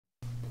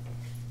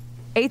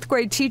8th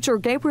grade teacher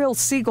Gabriel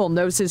Siegel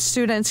knows his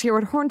students here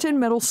at Herndon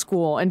Middle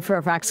School in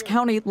Fairfax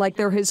County like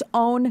they're his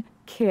own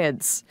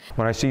kids.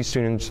 When I see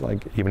students,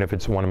 like even if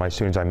it's one of my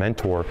students I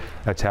mentor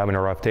that's having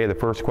a rough day, the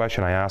first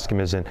question I ask them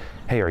isn't,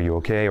 hey, are you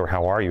okay, or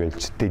how are you?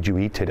 It's, did you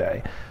eat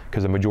today?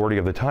 Because the majority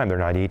of the time they're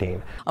not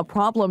eating. A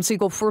problem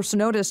Siegel first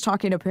noticed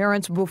talking to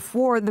parents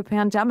before the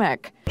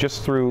pandemic.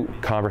 Just through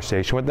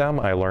conversation with them,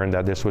 I learned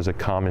that this was a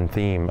common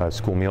theme,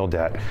 school meal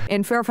debt.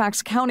 In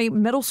Fairfax County,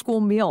 middle school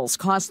meals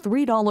cost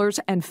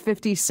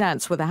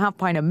 $3.50 with a half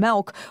pint of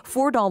milk,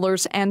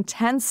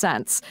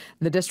 $4.10.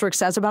 The district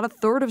says about a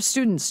third of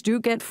students do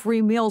get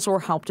free meals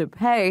or help to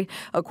pay.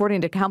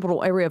 According to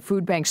Capital Area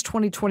Food Bank's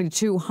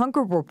 2022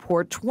 Hunger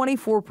Report,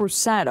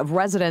 24% of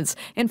residents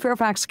in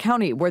Fairfax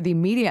County, where the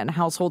median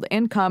household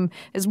income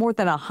is more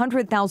than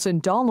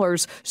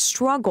 $100,000,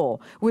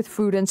 struggle with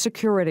food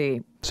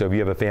insecurity. So if you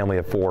have a family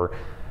of 4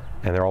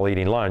 and they're all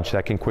eating lunch,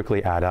 that can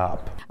quickly add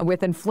up.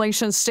 With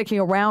inflation sticking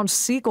around,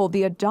 Siegel,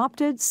 the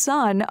adopted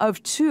son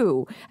of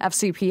 2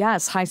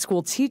 FCPS high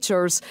school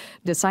teachers,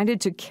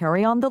 decided to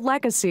carry on the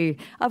legacy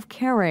of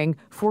caring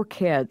for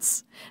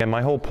kids. And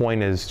my whole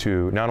point is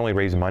to not only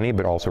raise money,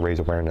 but also raise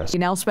awareness. He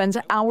now spends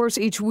hours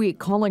each week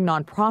calling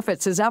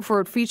nonprofits. His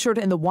effort featured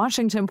in the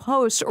Washington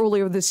Post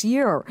earlier this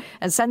year.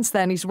 And since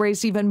then, he's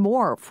raised even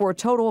more for a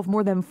total of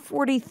more than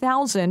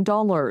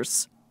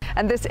 $40,000.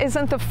 And this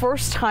isn't the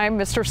first time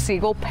Mr.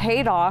 Siegel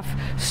paid off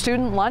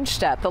student lunch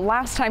debt. The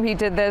last time he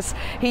did this,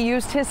 he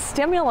used his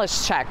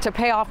stimulus check to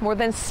pay off more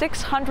than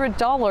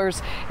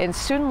 $600 in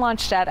student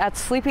lunch debt at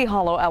Sleepy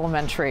Hollow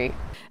Elementary.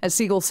 As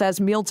Siegel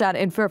says, meal debt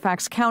in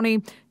Fairfax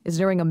County is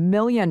nearing $1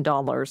 million.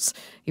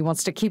 He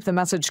wants to keep the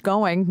message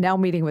going, now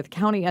meeting with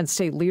county and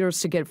state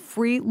leaders to get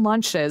free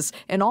lunches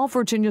in all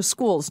Virginia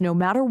schools, no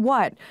matter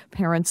what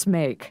parents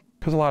make.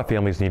 Because a lot of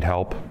families need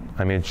help.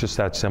 I mean, it's just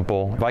that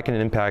simple. If I can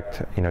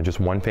impact, just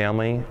one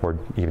family or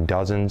even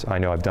dozens, I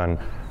know I've done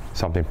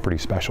something pretty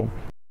special.